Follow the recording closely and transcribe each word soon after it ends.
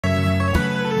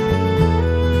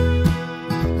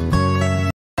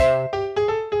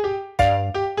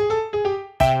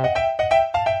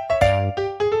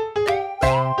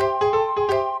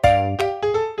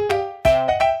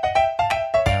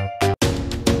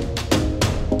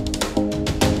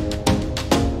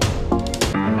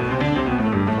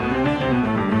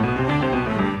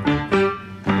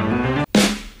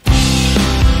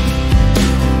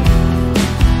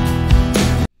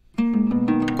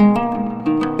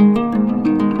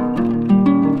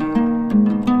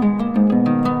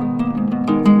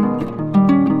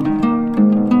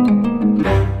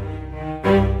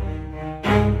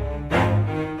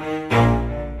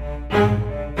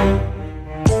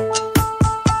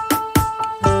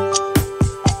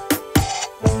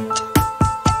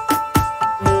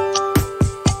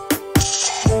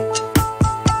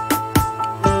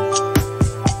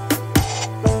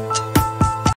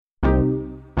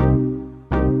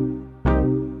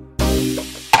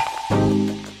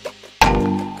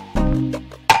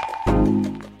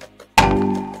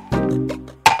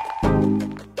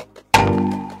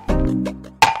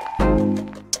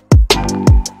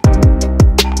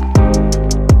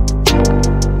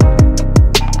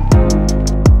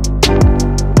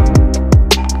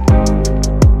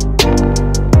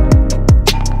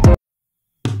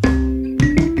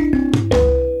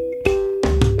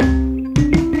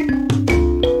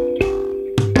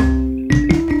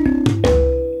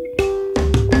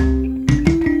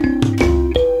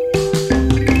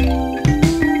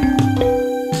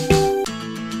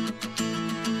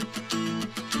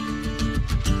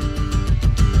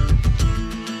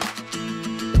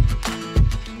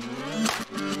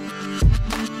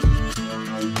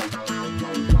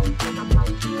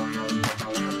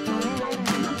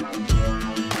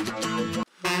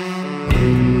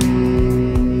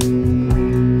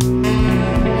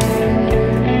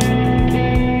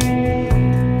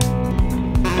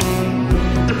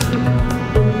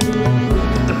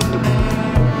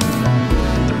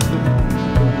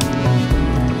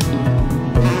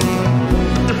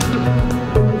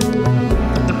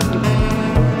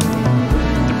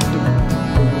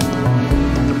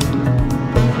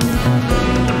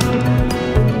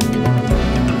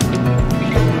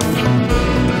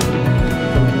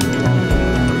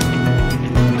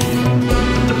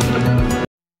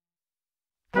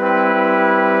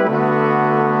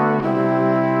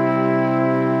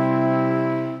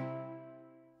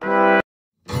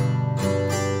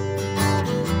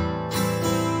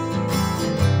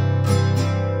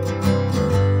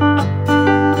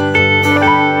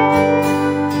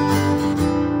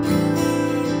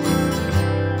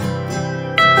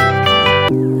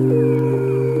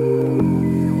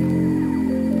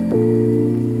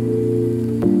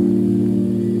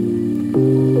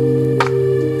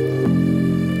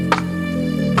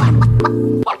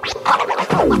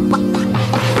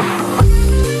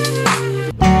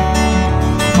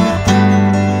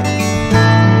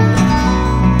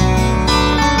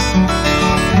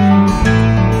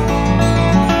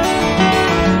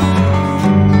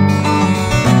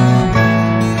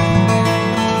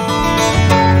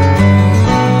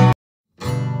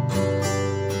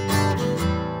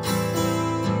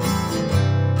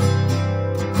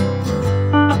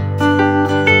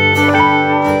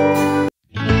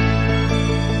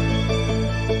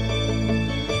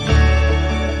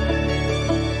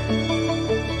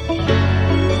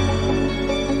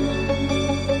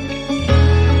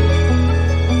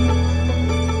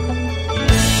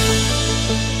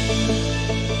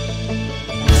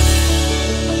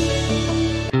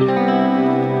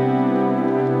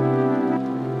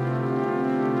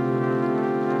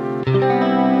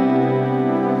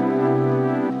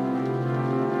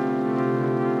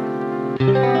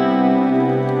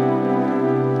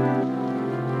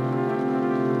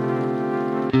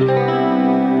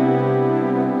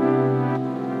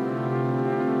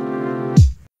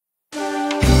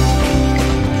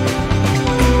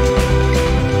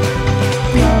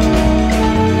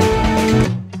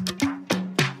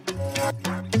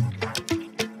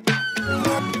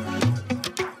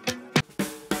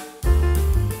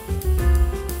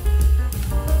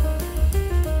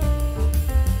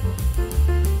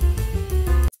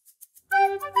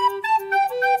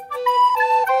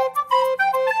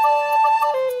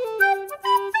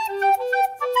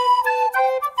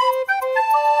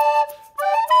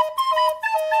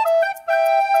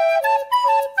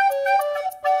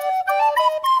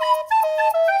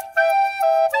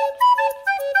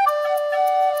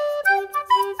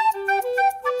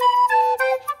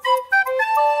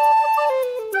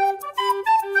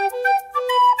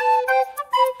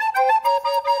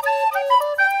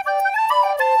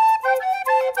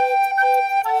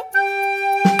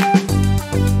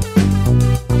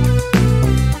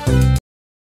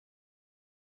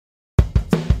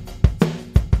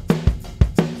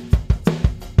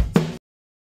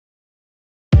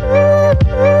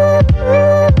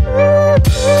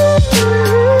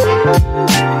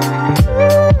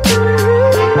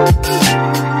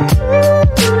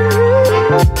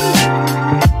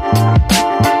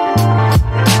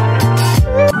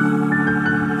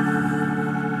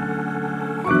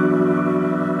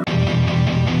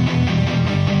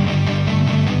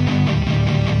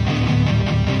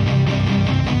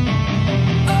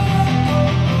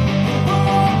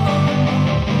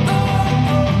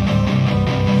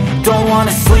Don't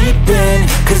wanna sleep in,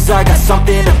 cause I got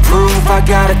something to prove. I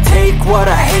gotta take what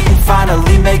I hate and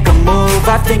finally make a move.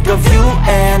 I think of you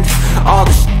and all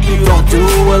the shit you don't do.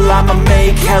 Well, I'ma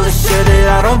make hella sure that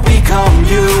I don't become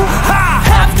you. I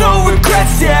have no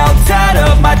regrets, yeah, I'll tie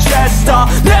up my chest. I'll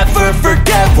never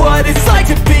forget what it's like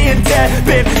to be in debt.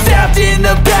 Been stabbed in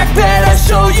the back bed